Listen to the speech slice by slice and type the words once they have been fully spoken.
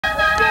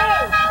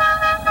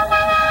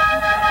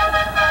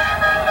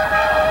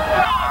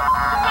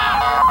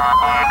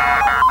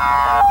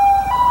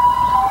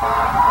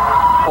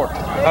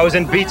I was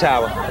in B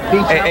tower. B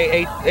tower?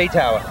 A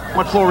tower.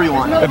 What floor were you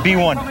on?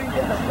 B1.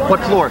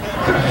 What floor?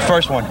 The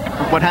first one.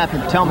 What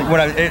happened? Tell me.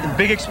 When a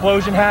big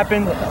explosion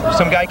happened,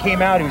 some guy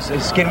came out.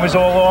 His skin was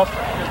all off.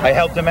 I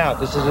helped him out.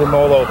 This is him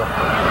all over.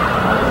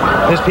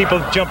 There's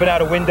people jumping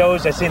out of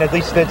windows. I've seen at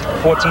least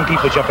 14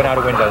 people jumping out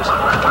of windows.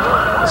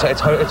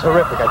 It's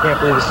horrific. I can't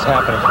believe this is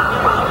happening.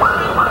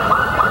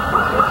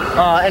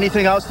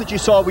 Anything else that you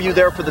saw? Were you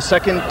there for the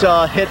second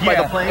hit by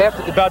the plane?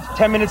 After, about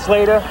 10 minutes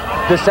later,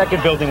 the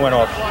second building went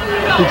off.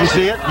 Did you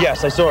see it?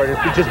 Yes, I saw it.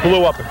 It just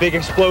blew up. A big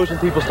explosion.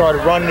 People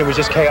started running. It was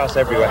just chaos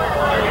everywhere.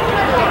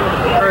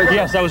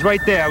 Yes, I was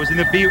right there. I was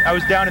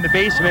down in the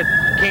basement.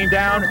 Came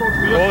down.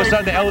 All of a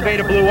sudden, the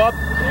elevator blew up.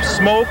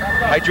 Smoke.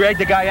 I dragged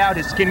the guy out.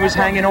 His skin was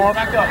hanging off,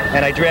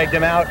 and I dragged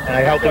him out, and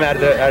I helped him out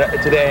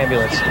to the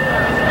ambulance.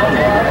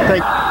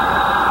 Thank you.